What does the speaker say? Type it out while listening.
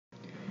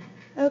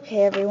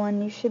Okay,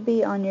 everyone, you should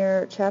be on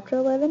your Chapter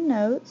 11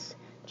 notes,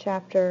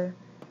 Chapter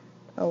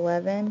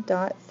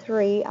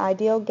 11.3,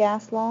 Ideal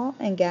Gas Law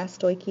and Gas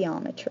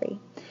Stoichiometry.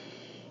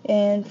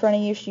 In front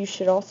of you, you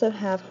should also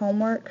have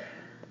homework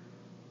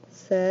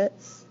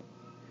sets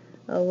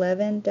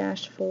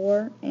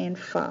 11-4 and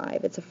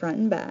 5. It's a front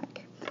and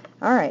back.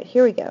 Alright,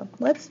 here we go.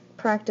 Let's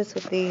practice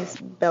with these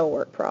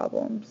bellwork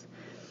problems.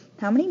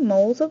 How many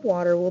moles of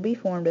water will be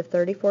formed if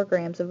 34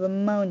 grams of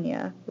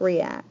ammonia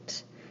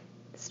react?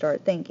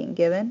 Start thinking.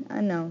 Given a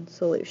known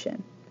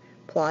solution.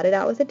 Plot it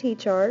out with a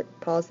T-chart.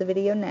 Pause the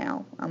video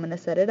now. I'm going to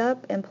set it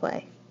up and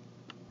play.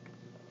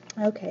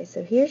 Okay,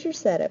 so here's your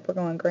setup. We're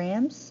going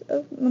grams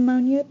of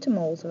ammonia to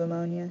moles of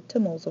ammonia to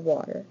moles of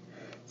water.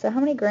 So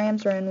how many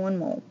grams are in 1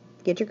 mole?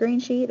 Get your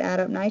green sheet, add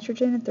up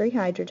nitrogen and 3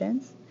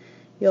 hydrogens.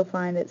 You'll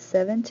find it's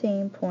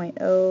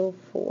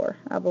 17.04,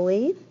 I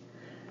believe.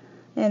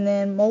 And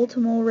then mole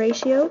to mole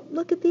ratio,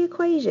 look at the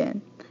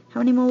equation. How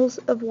many moles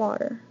of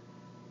water?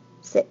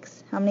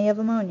 6. How many of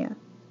ammonia?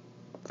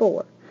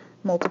 4.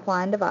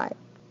 Multiply and divide.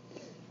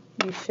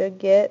 You should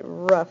get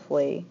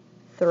roughly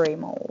 3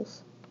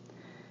 moles.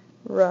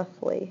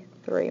 Roughly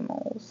 3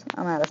 moles.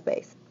 I'm out of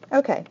space.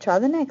 Okay, try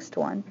the next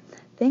one.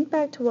 Think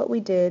back to what we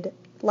did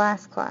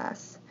last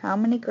class. How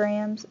many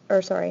grams,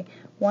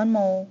 1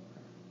 mole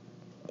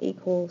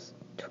equals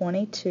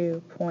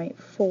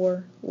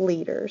 22.4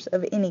 liters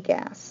of any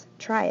gas.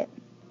 Try it.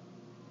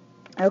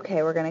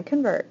 Okay, we're going to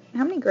convert.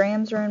 How many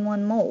grams are in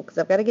 1 mole? Because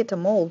I've got to get to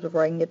moles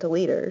before I can get to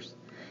liters.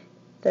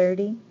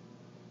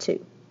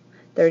 32.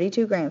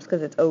 32 grams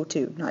because it's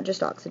O2, not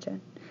just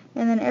oxygen.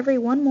 And then every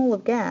 1 mole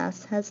of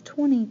gas has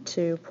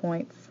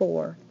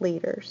 22.4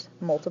 liters.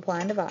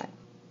 Multiply and divide.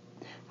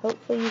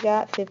 Hopefully you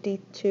got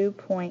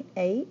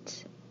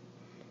 52.8.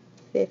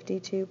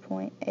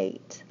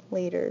 52.8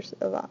 liters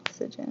of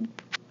oxygen.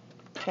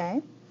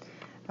 Okay.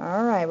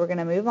 Alright, we're going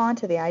to move on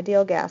to the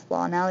ideal gas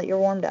law now that you're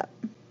warmed up.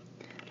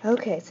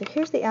 Okay, so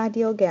here's the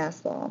ideal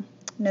gas law.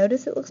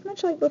 Notice it looks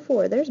much like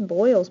before. There's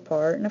Boyle's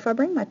part, and if I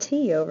bring my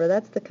T over,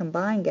 that's the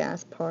combined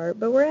gas part,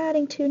 but we're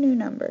adding 2 new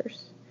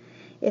numbers.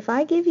 If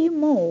I give you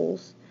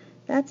moles,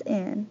 that's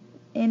N.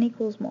 N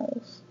equals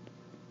moles.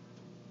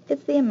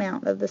 It's the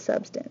amount of the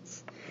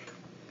substance.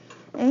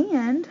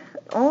 And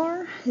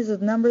R is a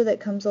number that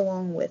comes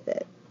along with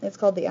it. It's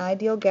called the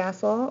ideal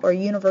gas law or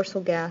universal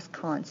gas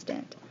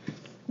constant.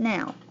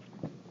 Now,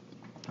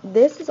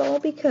 this is all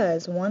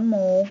because 1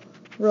 mole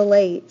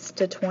relates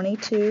to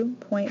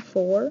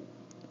 22.4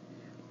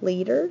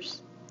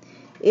 liters.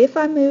 If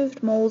I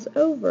moved moles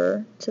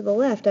over to the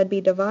left, I'd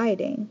be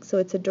dividing, so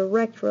it's a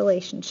direct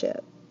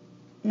relationship.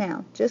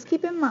 Now, just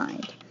keep in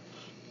mind,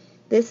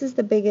 this is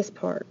the biggest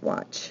part.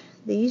 Watch.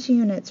 These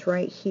units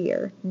right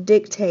here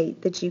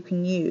dictate that you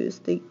can use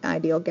the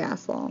ideal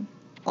gas law.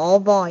 All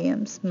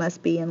volumes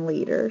must be in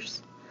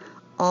liters.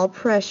 All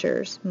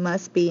pressures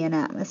must be in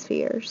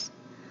atmospheres.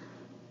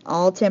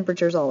 All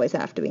temperatures always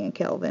have to be in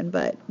Kelvin,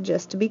 but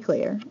just to be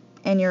clear.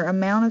 And your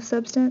amount of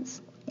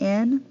substance,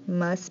 N,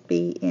 must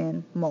be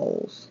in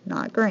moles,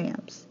 not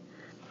grams.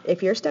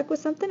 If you're stuck with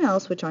something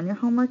else, which on your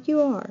homework you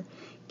are,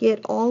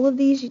 get all of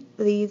these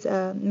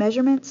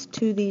measurements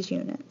to these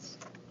units.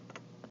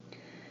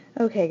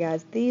 Okay,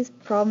 guys, these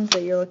problems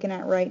that you're looking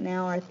at right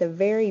now are at the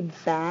very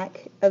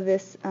back of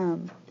this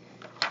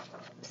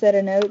set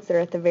of notes.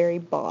 They're at the very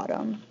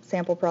bottom,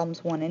 sample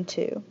problems 1 and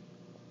 2.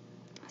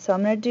 So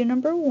I'm going to do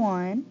number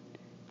 1.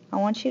 I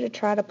want you to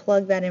try to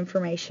plug that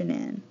information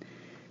in.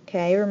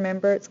 Okay,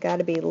 remember it's got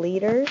to be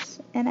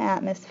liters and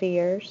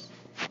atmospheres.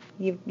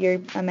 Your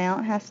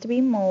amount has to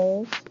be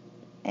moles,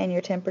 and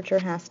your temperature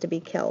has to be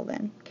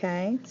Kelvin.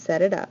 Okay,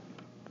 set it up.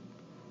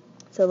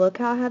 So look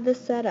how I have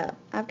this set up.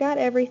 I've got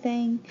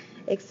everything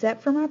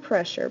except for my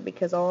pressure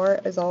because R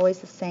is always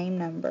the same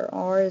number.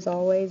 R is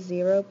always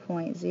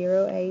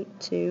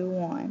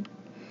 0.0821.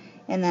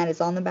 And that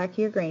is on the back of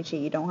your green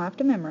sheet. You don't have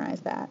to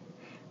memorize that.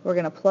 We're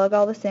going to plug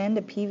all this in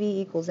to PV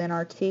equals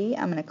nRT.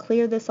 I'm going to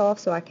clear this off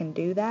so I can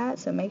do that.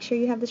 So make sure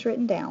you have this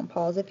written down.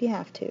 Pause if you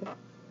have to.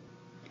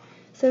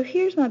 So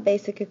here's my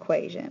basic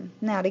equation.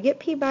 Now to get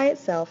P by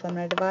itself, I'm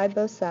going to divide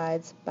both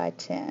sides by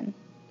 10.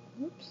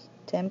 Oops,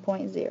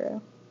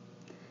 10.0.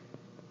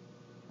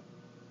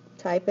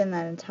 Type in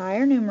that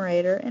entire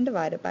numerator and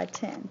divide it by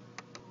 10.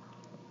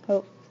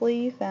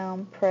 Hopefully you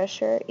found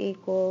pressure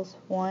equals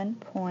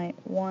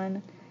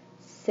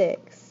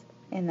 1.16,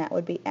 and that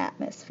would be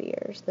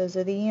atmospheres. Those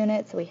are the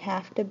units we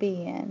have to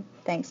be in,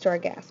 thanks to our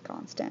gas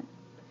constant.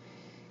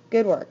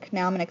 Good work.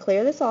 Now I'm going to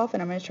clear this off,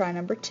 and I'm going to try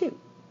number 2.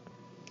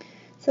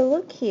 So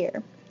look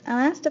here.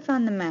 I'm asked to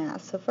find the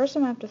mass, so first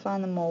I'm going to have to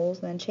find the moles,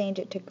 and then change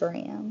it to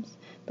grams.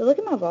 But look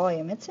at my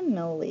volume. It's in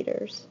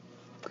milliliters.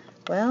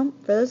 Well,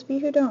 for those of you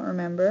who don't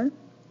remember,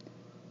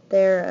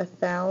 there are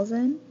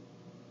 1,000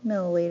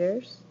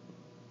 milliliters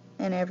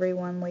in every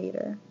 1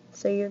 liter.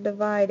 So you're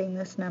dividing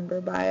this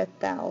number by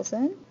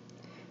 1,000,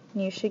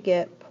 and you should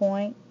get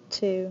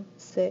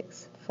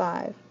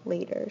 0.265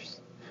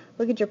 liters.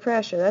 Look at your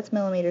pressure. That's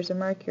millimeters of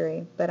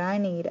mercury, but I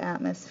need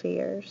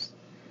atmospheres.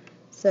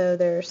 So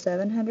there are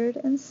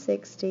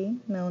 760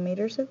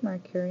 millimeters of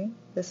mercury.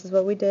 This is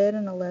what we did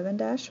in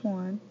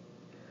 11-1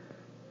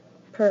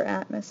 per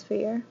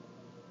atmosphere.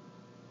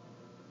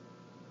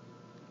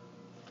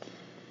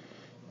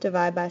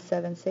 Divide by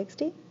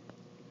 760.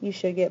 You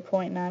should get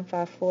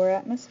 0.954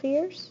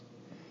 atmospheres.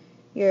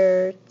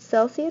 Your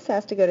Celsius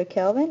has to go to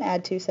Kelvin.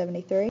 Add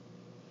 273.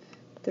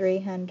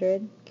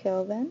 300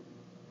 Kelvin.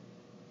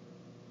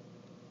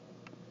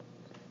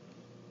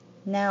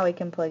 Now we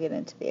can plug it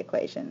into the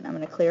equation. I'm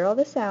going to clear all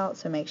this out,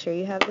 so make sure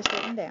you have this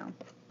written down.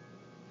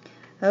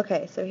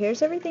 Okay, so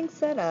here's everything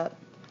set up.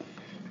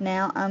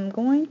 Now I'm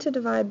going to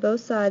divide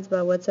both sides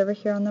by what's over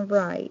here on the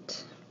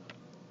right.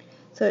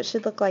 So it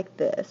should look like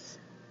this.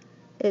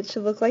 It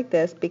should look like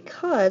this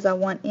because I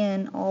want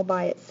n all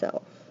by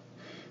itself.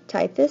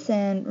 Type this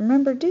in.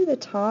 Remember, do the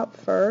top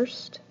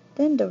first,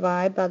 then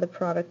divide by the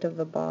product of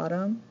the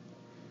bottom.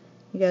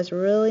 You guys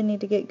really need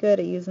to get good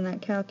at using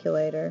that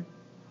calculator.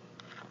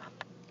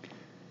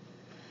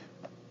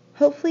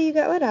 Hopefully you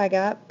got what I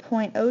got,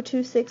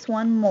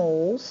 0.0261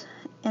 moles.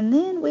 And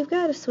then we've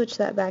got to switch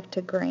that back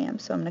to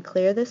grams. So I'm going to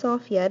clear this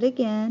off yet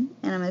again,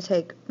 and I'm going to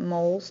take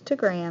moles to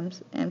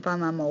grams and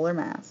find my molar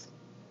mass.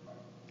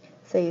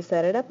 So you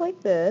set it up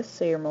like this,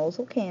 so your moles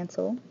will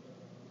cancel.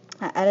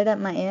 I added up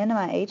my N and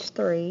my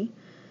H3,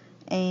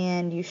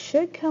 and you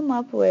should come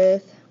up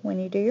with, when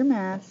you do your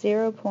math,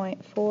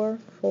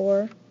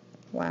 0.44,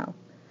 wow,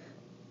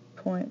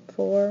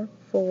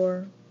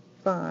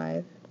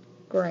 0.445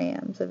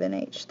 grams of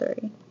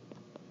NH3.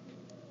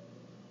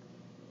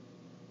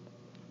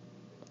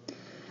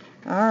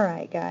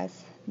 Alright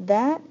guys,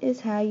 that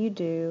is how you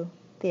do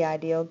the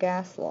ideal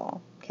gas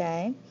law,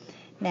 okay?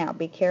 Now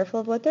be careful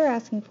of what they're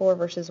asking for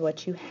versus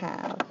what you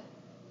have.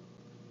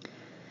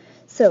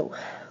 So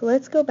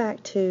let's go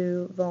back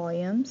to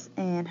volumes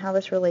and how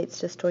this relates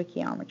to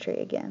stoichiometry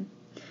again.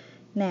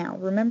 Now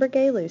remember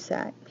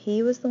Gay-Lussac,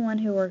 he was the one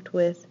who worked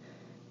with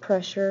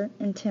pressure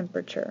and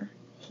temperature.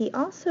 He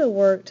also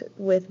worked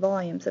with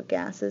volumes of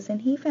gases,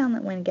 and he found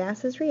that when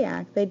gases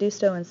react, they do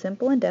so in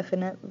simple and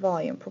definite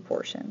volume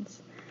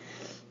proportions.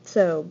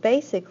 So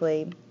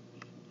basically,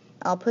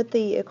 I'll put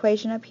the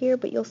equation up here,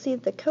 but you'll see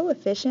that the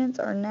coefficients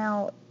are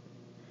now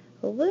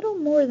a little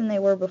more than they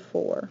were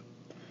before.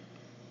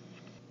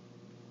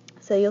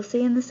 So you'll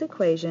see in this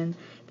equation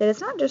that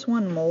it's not just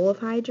 1 mole of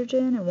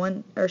hydrogen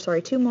and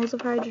 2 moles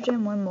of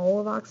hydrogen, 1 mole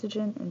of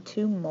oxygen, and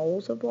 2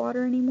 moles of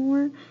water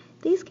anymore.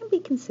 These can be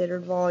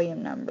considered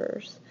volume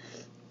numbers.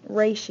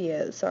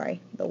 Ratios, sorry,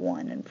 the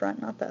 1 in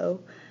front, not the O.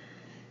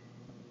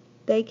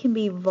 They can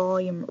be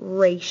volume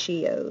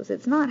ratios.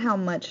 It's not how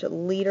much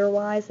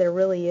liter-wise there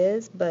really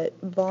is, but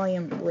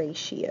volume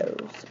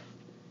ratios.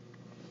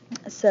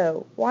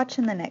 So, watch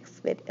in the next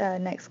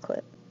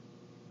clip.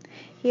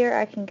 Here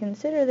I can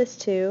consider this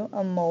too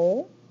a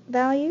mole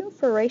value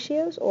for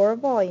ratios or a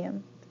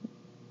volume.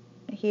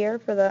 Here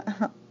for the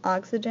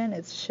oxygen,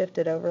 it's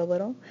shifted over a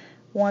little.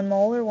 1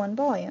 mole or 1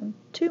 volume,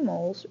 2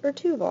 moles or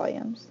 2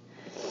 volumes.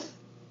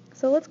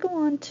 So let's go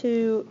on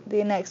to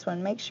the next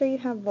one. Make sure you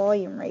have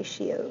volume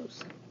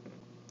ratios.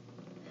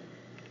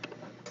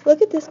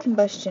 Look at this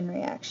combustion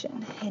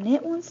reaction, and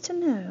it wants to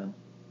know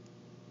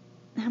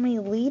how many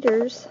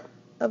liters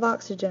of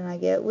oxygen I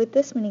get with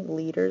this many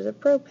liters of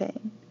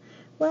propane.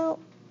 Well,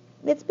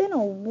 it's been a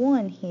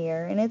 1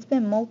 here, and it's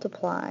been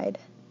multiplied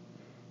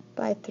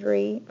by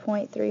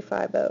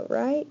 3.350,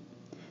 right?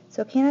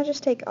 So can I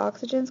just take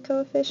oxygen's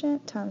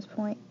coefficient times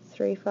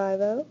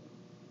 0.350?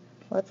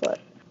 Let's look.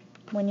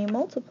 When you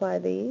multiply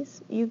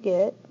these, you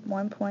get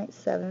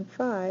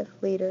 1.75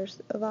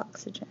 liters of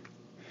oxygen.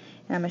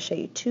 And I'm going to show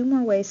you 2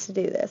 more ways to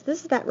do this.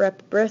 This is that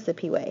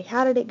recipe way.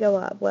 How did it go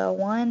up? Well,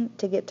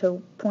 to get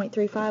to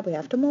 0.35, we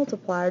have to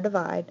multiply or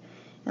divide,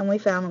 and we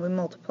found that we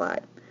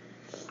multiplied.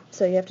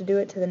 So you have to do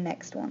it to the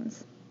next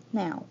ones.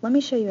 Now, let me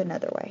show you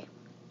another way.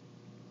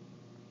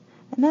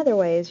 Another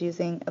way is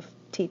using a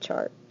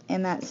T-chart,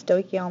 and that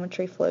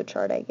stoichiometry flow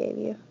chart I gave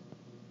you.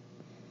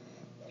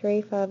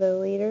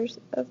 350 liters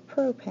of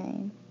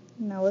propane.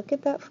 Now look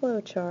at that flow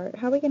chart.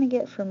 How are we going to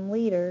get from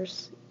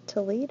liters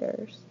to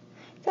liters?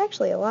 It's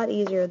actually a lot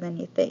easier than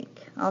you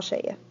think. I'll show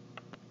you.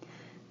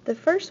 The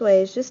first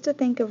way is just to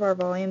think of our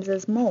volumes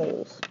as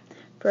moles.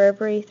 For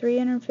every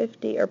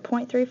 350 or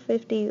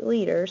 0.350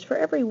 liters, for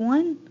every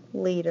 1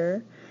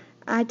 liter,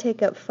 I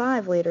take up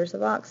 5 liters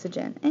of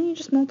oxygen. And you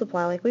just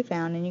multiply like we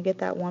found, and you get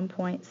that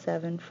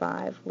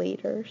 1.75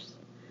 liters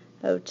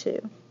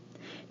O2.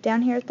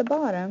 Down here at the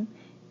bottom,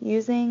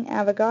 using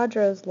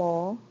Avogadro's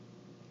law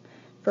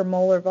for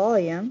molar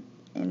volume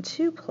in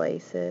 2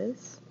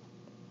 places,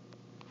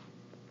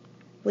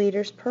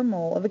 liters per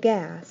mole of a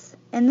gas.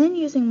 And then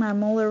using my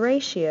molar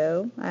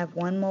ratio, I have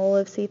 1 mole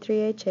of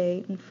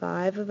C3H8 and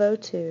 5 of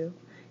O2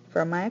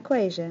 from my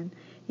equation.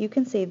 You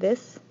can see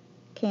this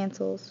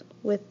cancels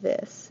with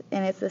this,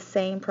 and it's the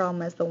same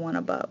problem as the one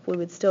above. We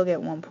would still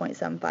get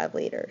 1.75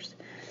 liters.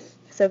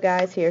 So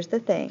guys, here's the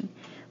thing.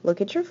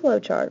 Look at your flow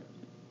chart.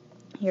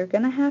 You're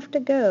going to have to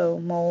go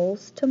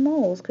moles to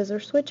moles because they're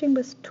switching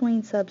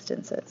between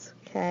substances,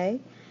 okay?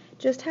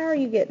 Just how are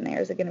you getting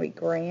there? Is it going to be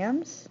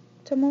grams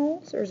to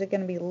moles, or is it going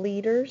to be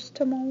liters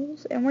to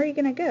moles? And where are you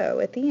going to go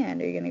at the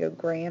end? Are you going to go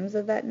grams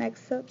of that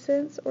next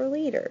substance or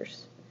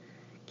liters?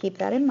 Keep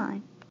that in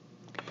mind.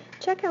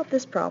 Check out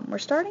this problem. We're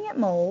starting at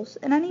moles,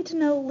 and I need to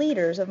know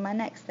liters of my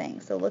next thing.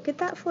 So look at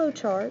that flow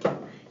chart,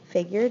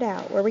 figure it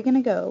out. Where are we going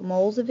to go?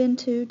 Moles of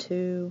N2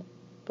 to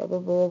blah, blah,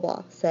 blah, blah,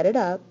 blah. Set it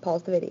up.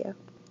 Pause the video.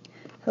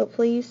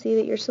 Hopefully you see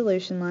that your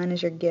solution line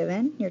is your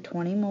given, your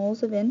 20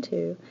 moles of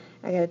N2.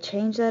 I got to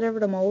change that over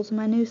to moles of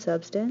my new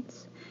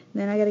substance.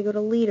 And then I got to go to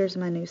liters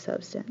of my new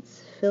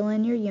substance. Fill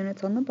in your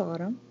units on the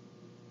bottom.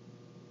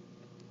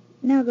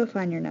 Now go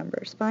find your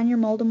numbers. Find your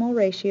mole to mole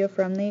ratio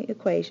from the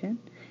equation.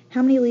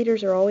 How many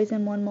liters are always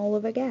in 1 mole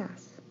of a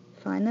gas?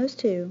 Find those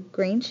two,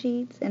 green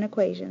sheets and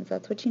equations.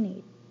 That's what you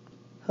need.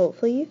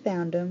 Hopefully you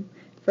found them.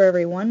 For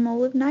every 1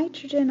 mole of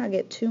nitrogen, I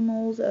get 2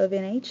 moles of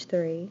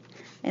NH3,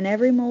 and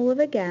every mole of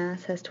a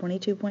gas has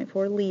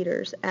 22.4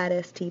 liters at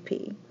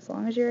STP. As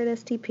long as you're at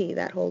STP,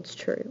 that holds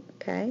true,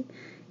 okay?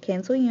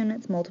 Cancel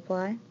units,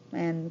 multiply,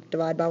 and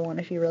divide by 1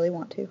 if you really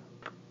want to.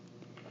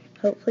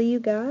 Hopefully you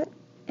got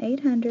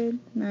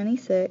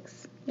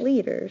 896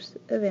 liters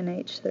of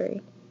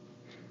NH3.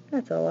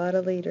 That's a lot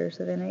of liters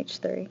of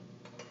NH3.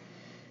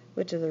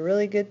 Which is a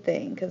really good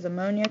thing because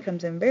ammonia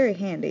comes in very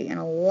handy in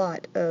a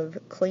lot of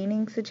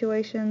cleaning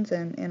situations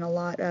and in a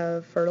lot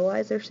of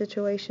fertilizer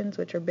situations,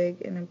 which are big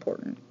and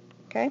important.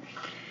 Okay?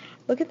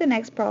 Look at the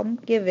next problem.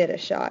 Give it a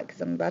shot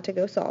because I'm about to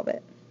go solve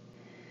it.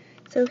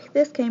 So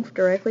this came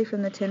directly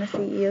from the Tennessee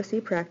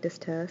EOC practice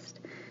test.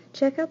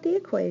 Check out the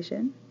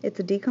equation. It's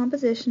a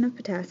decomposition of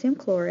potassium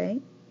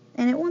chlorate,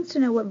 and it wants to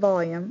know what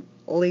volume,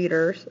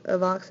 liters,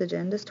 of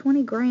oxygen does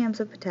 20 grams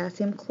of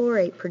potassium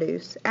chlorate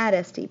produce at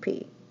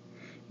STP.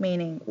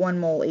 Meaning 1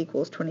 mole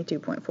equals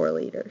 22.4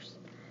 liters,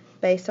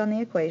 based on the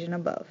equation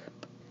above.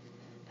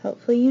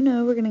 Hopefully you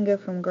know we're going to go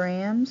from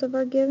grams of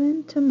our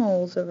given to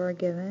moles of our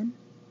given,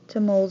 to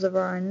moles of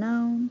our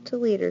unknown, to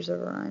liters of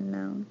our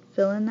unknown.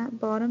 Fill in that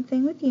bottom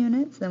thing with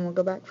units, then we'll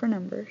go back for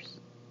numbers.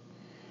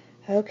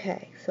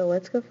 Okay, so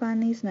let's go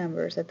find these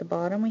numbers. At the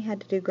bottom we had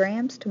to do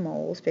grams to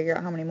moles, figure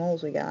out how many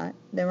moles we got.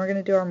 Then we're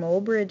going to do our mole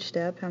bridge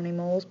step, how many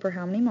moles per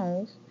how many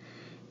moles.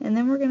 And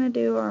then we're going to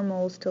do our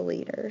moles to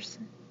liters.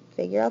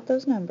 Figure out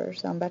those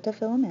numbers. So I'm about to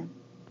fill them in.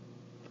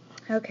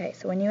 Okay,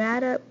 so when you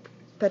add up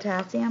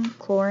potassium,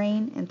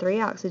 chlorine, and 3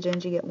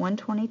 oxygens, you get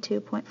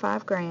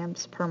 122.5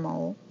 grams per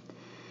mole.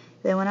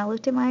 Then when I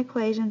looked at my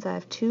equations, I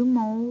have 2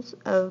 moles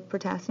of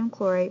potassium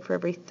chlorate for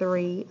every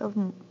 3 of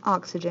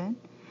oxygen,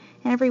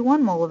 and every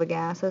 1 mole of a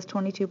gas has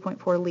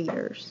 22.4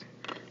 liters.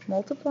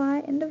 Multiply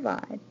and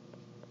divide.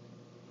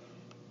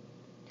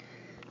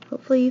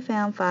 Hopefully you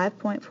found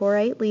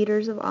 5.48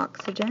 liters of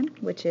oxygen,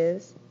 which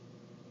is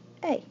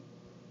A.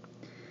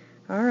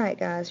 Alright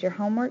guys, your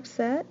homework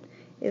set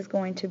is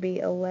going to be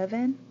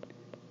 11-4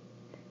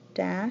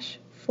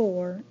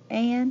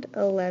 and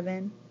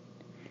 11-5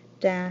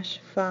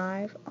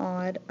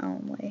 odd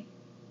only.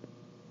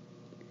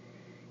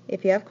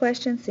 If you have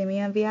questions, see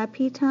me on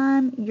VIP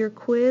time. Your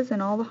quiz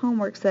and all the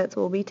homework sets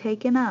will be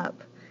taken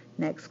up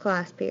next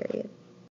class period.